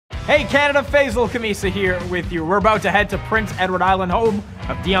Hey Canada, Faizal Khamisa here with you. We're about to head to Prince Edward Island, home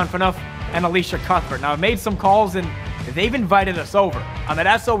of Dion, Phaneuf, and Elisha, Cuthbert. Now I've made some calls and they've invited us over. On that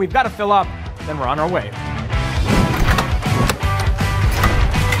Esso, we've got to fill up, then we're on our way.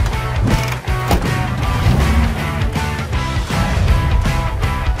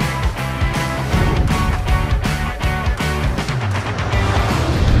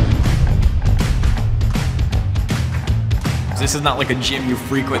 This is not like a gym you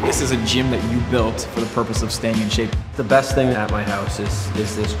frequent. This is a gym that you built for the purpose of staying in shape. The best thing at my house is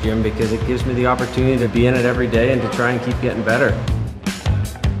this gym because it gives me the opportunity to be in it every day and to try and keep getting better.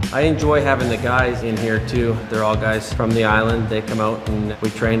 I enjoy having the guys in here too. They're all guys from the island. They come out and we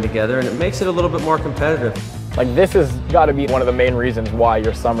train together and it makes it a little bit more competitive. Like this has got to be one of the main reasons why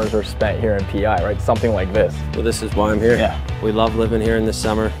your summers are spent here in P.E.I, right? Something like this. Well, this is why I'm here. Yeah. We love living here in the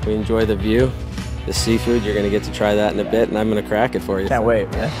summer. We enjoy the view. The seafood, you're going to get to try that in a bit, and I'm going to crack it for you. Can't wait,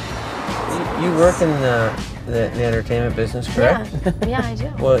 man. You work in the entertainment business, correct? Yeah, I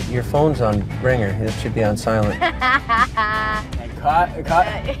do. Well, your phone's on ringer. It should be on silent. Cut.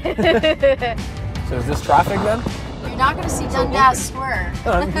 So is this traffic then? You're not going to see Dundas swerve.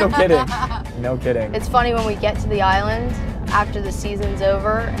 No kidding. No kidding. It's funny when we get to the island, after the season's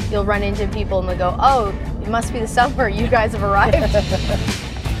over, you'll run into people and they'll go, oh, it must be the summer. You guys have arrived.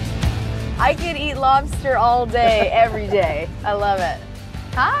 I could eat lobster all day, every day. I love it.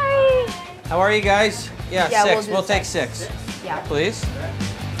 Hi. How are you guys? Yeah, six. We'll take six. Yeah. Please.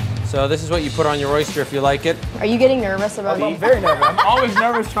 So this is what you put on your oyster if you like it. Are you getting nervous about I'm very nervous. I'm always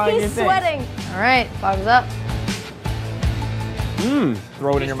nervous trying new He's things. sweating. All right, bottoms up.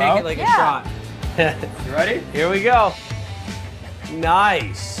 Throw it in your Take mouth. it like a shot. You ready? Here we go.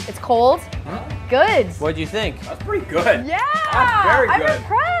 Nice. It's cold. Good. What'd you think? That's pretty good. Yeah. That's very good. I'm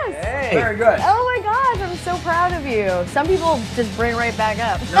impressed. Hey. Very good. Oh my gosh, I'm so proud of you. Some people just bring it right back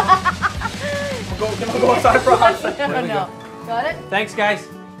up. We'll go outside for a hot second. No. Got it? Thanks, guys.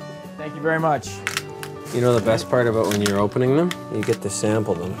 Thank you very much. You know the best part about when you're opening them? You get to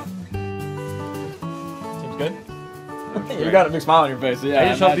sample them. Seems good. You got a big smile on your face. Yeah. I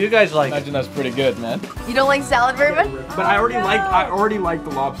just hope you guys like it. Imagine that's pretty good, man. You don't like salad very much? But I already liked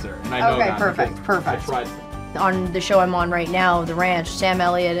the lobster, and I know Okay, that. perfect, because perfect. I tried. On the show I'm on right now, The Ranch, Sam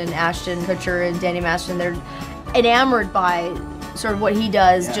Elliott and Ashton Kutcher and Danny Masterson, they're enamored by sort of what he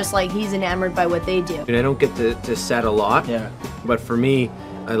does, just like he's enamored by what they do. And I don't get to set a lot, but for me,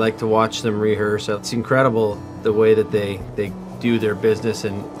 I like to watch them rehearse. It's incredible the way that they do their business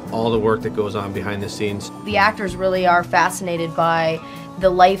and all the work that goes on behind the scenes. The actors really are fascinated by the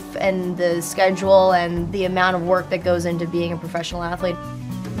life and the schedule and the amount of work that goes into being a professional athlete.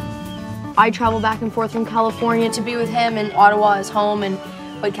 I travel back and forth from California to be with him, and Ottawa is home,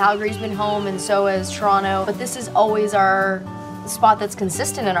 but Calgary's been home, and so has Toronto. But this is always our spot that's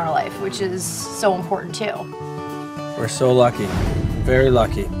consistent in our life, which is so important too. We're so lucky, very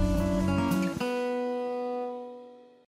lucky.